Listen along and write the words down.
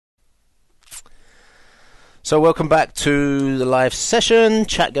So welcome back to the live session.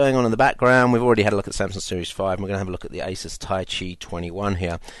 Chat going on in the background. We've already had a look at the Samsung Series 5. We're going to have a look at the ASUS Taichi 21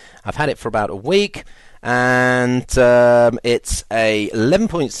 here. I've had it for about a week, and it's a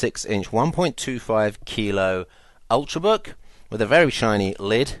 11.6 inch, 1.25 kilo Ultrabook with a very shiny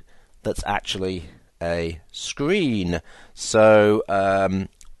lid that's actually a screen. So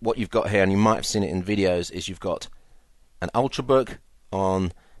what you've got here, and you might have seen it in videos, is you've got an Ultrabook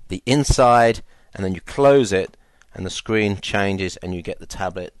on the inside, and then you close it and the screen changes and you get the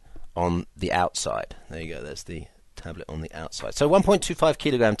tablet on the outside. There you go, there's the tablet on the outside. So 1.25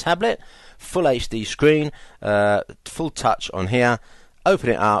 kilogram tablet, full HD screen, full touch on here.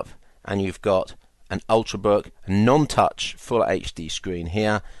 Open it up and you've got an Ultrabook, non-touch, full HD screen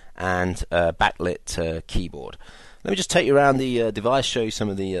here, and backlit keyboard. Let me just take you around the device, show you some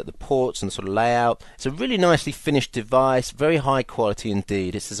of the ports and the sort of layout. It's a really nicely finished device, very high quality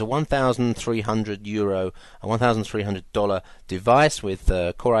indeed. This is a €1,300, a $1,300 device with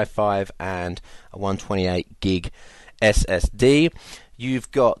Core i5 and a 128 gig SSD. You've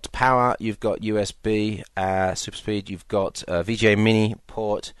got power, you've got USB, super speed, you've got VGA mini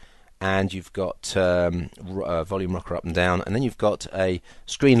port, and you've got volume rocker up and down, and then you've got a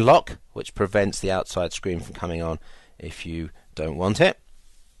screen lock which prevents the outside screen from coming on if you don't want it.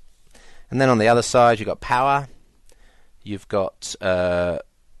 And then on the other side you've got power, you've got that's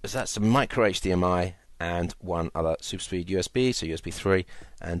some micro HDMI and one other super speed USB, so USB 3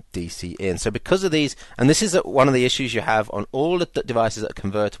 and DC in. So because of these, and this is one of the issues you have on all the devices that are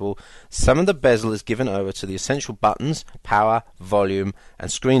convertible, some of the bezel is given over to the essential buttons, power, volume,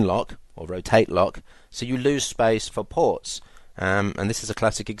 and screen lock, or rotate lock, so you lose space for ports. And this is a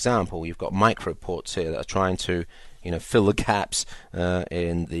classic example. You've got micro ports here that are trying to, fill the gaps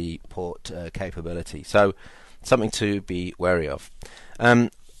in the port capability. So something to be wary of.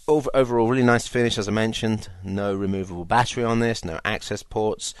 Overall, really nice finish, as I mentioned. No removable battery on this, no access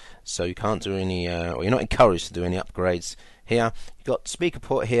ports, so you can't do any, or you're not encouraged to do any upgrades here. You've got speaker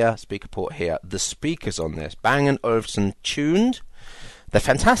port here, speaker port here. The speakers on this, Bang & Olufsen tuned. They're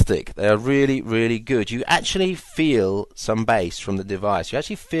fantastic. They are really, really good. You actually feel some bass from the device. You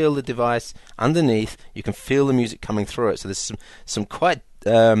actually feel the device underneath. You can feel the music coming through it. So there's some quite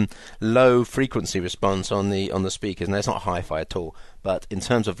low frequency response on the speakers, and that's not hi-fi at all. But in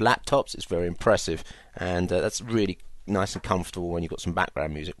terms of laptops, it's very impressive, and that's really nice and comfortable when you've got some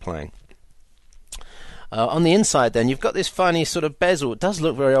background music playing. On the inside, then, you've got this funny sort of bezel. It does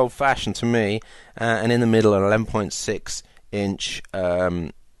look very old-fashioned to me, and in the middle, an 11.6 inch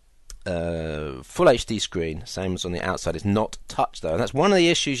full HD screen, same as on the outside. It's not touch though, and that's one of the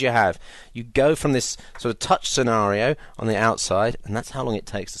issues you have. You go from this sort of touch scenario on the outside, and that's how long it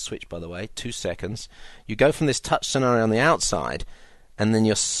takes to switch, by the way, 2 seconds. You go from this touch scenario on the outside, and then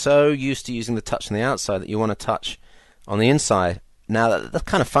you're so used to using the touch on the outside that you want to touch on the inside. Now that's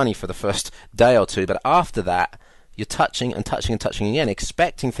kind of funny for the first day or two, but after that you're touching and touching and touching again,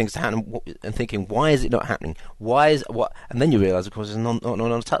 expecting things to happen and thinking, why is it not happening? Why is what? And then you realise, of course, it's not on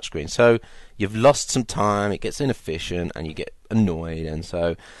a touch screen. So you've lost some time. It gets inefficient, and you get annoyed. And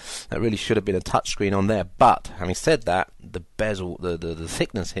so that really should have been a touch screen on there. But having said that, the bezel, the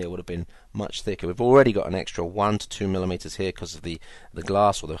thickness here would have been much thicker. We've already got an extra 1 to 2 millimeters here because of the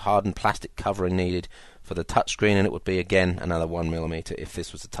glass or the hardened plastic covering needed for the touchscreen, and it would be again another 1 millimeter if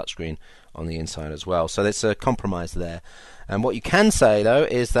this was a touchscreen on the inside as well. So there's a compromise there. And what you can say though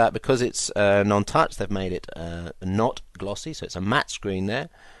is that because it's non-touch, they've made it not glossy, so it's a matte screen there,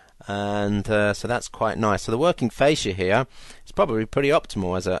 and so that's quite nice. So the working fascia here is probably pretty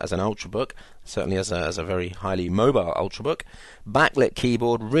optimal as an Ultrabook, certainly as a very highly mobile Ultrabook. Backlit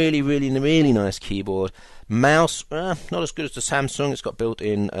keyboard, really, really, really nice keyboard. Mouse, not as good as the Samsung. It's got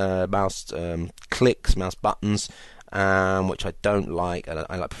built-in mouse clicks, mouse buttons, which I don't like.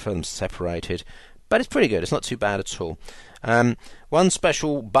 I prefer them separated, but it's pretty good. It's not too bad at all. One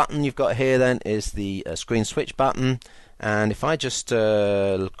special button you've got here then is the screen switch button, and if I just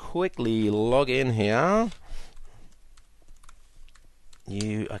quickly log in here,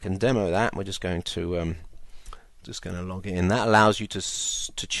 I can demo that. We're just going to log in. That allows you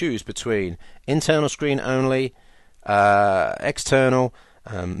to choose between internal screen only, external,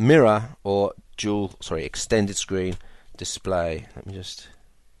 mirror, or extended screen display. Let me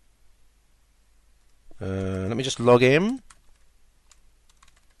just log in.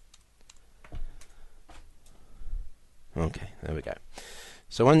 Okay, there we go.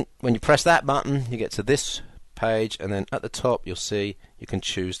 So when you press that button, you get to this page, and then at the top you'll see you can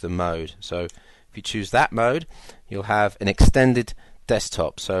choose the mode. So if you choose that mode, you'll have an extended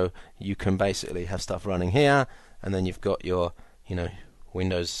desktop, so you can basically have stuff running here, and then you've got your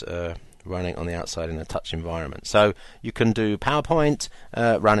Windows running on the outside in a touch environment. So you can do PowerPoint,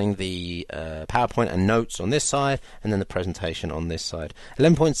 running the PowerPoint and notes on this side, and then the presentation on this side.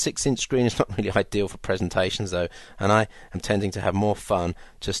 11.6-inch screen is not really ideal for presentations though, and I am tending to have more fun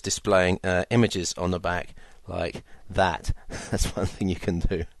just displaying images on the back like that. That's one thing you can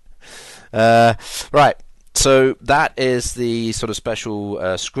do. Right, so that is the sort of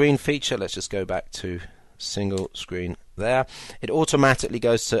special screen feature. Let's just go back to single screen there. It automatically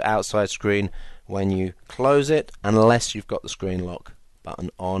goes to outside screen when you close it, unless you've got the screen lock button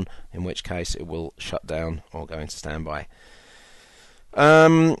on, in which case it will shut down or go into standby.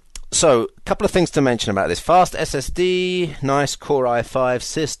 So a couple of things to mention about this. Fast SSD, nice Core i5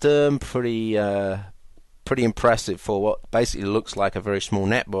 system, pretty impressive for what basically looks like a very small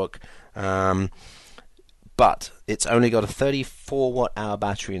netbook, but it's only got a 34 watt-hour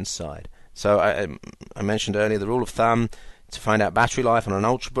battery inside. So I mentioned earlier the rule of thumb to find out battery life on an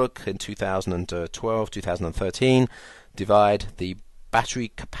Ultrabook in 2012, 2013, divide the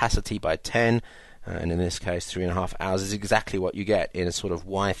battery capacity by 10, and in this case 3.5 hours is exactly what you get in a sort of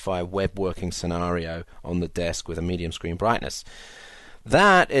Wi-Fi web working scenario on the desk with a medium screen brightness.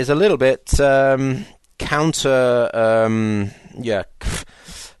 That is a little bit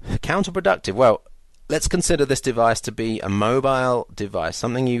counterproductive. Well, let's consider this device to be a mobile device,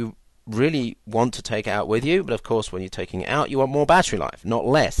 something you really want to take out with you, but of course when you're taking it out you want more battery life, not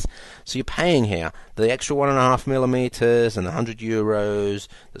less. So you're paying here the extra 1.5 millimeters and the €100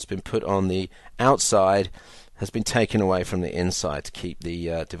 that's been put on the outside has been taken away from the inside to keep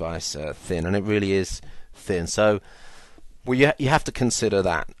the device thin, and it really is thin. So you have to consider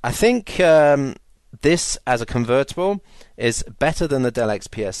that. I think this as a convertible is better than the Dell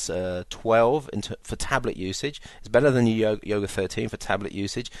XPS 12 for tablet usage. It's better than the Yoga 13 for tablet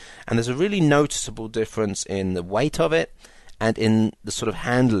usage, and there's a really noticeable difference in the weight of it and in the sort of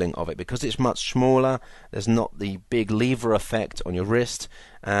handling of it, because it's much smaller. There's not the big lever effect on your wrist,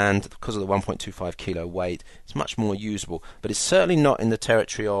 and because of the 1.25 kilo weight, it's much more usable. But it's certainly not in the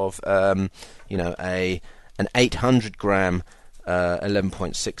territory of an 800 gram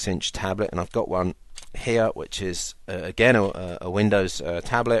 11.6-inch tablet, and I've got one here which is again a Windows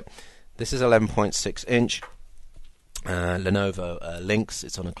tablet. This is 11.6 inch Lenovo Lynx.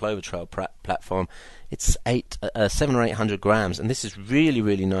 It's on a Clover Trail platform. It's 700 or 800 grams, and this is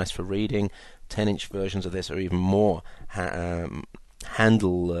really nice for reading. 10-inch versions of this are even more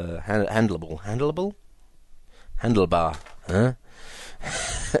handlebar, huh?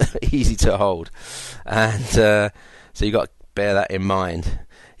 Easy to hold, and so you got to bear that in mind.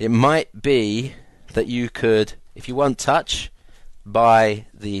 It might be that you could, if you want touch, buy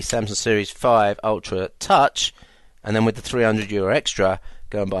the Samsung Series 5 Ultra Touch, and then with the €300 extra,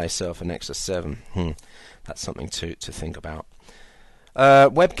 go and buy yourself an Nexus 7. That's something to think about.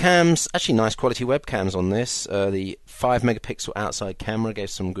 Webcams, actually nice quality webcams on this. The 5 megapixel outside camera gave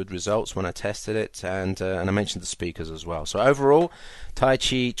some good results when I tested it, and I mentioned the speakers as well. So overall,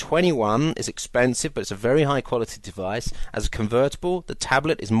 Taichi 21 is expensive, but it's a very high quality device. As a convertible, the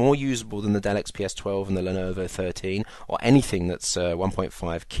tablet is more usable than the Dell XPS 12 and the Lenovo 13, or anything that's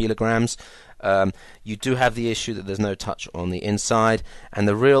 1.5 kilograms. You do have the issue that there's no touch on the inside, and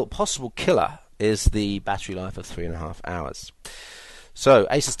the real possible killer is the battery life of 3.5 hours. So,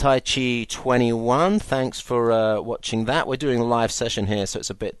 ASUS Taichi 21, thanks for watching that. We're doing a live session here, so it's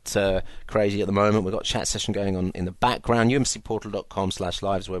a bit crazy at the moment. We've got a chat session going on in the background.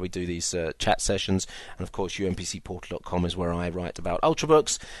 umpcportal.com/live is where we do these chat sessions, and of course umpcportal.com is where I write about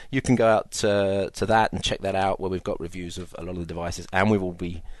Ultrabooks. You can go out to that and check that out, where we've got reviews of a lot of the devices, and we will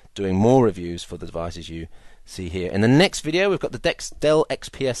be doing more reviews for the devices you see here. In the next video, we've got the Dell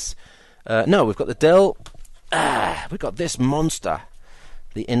XPS... we've got the Dell... we've got this monster,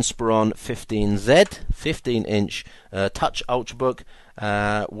 the Inspiron 15Z, 15-inch touch Ultrabook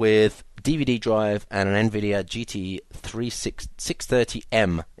with DVD drive and an NVIDIA GT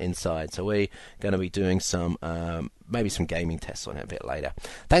 630M inside. So we're going to be doing some maybe some gaming tests on it a bit later.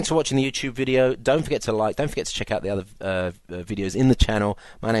 Thanks for watching the YouTube video. Don't forget to like, don't forget to check out the other videos in the channel.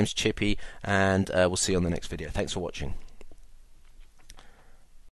 My name's Chippy, and we'll see you on the next video. Thanks for watching.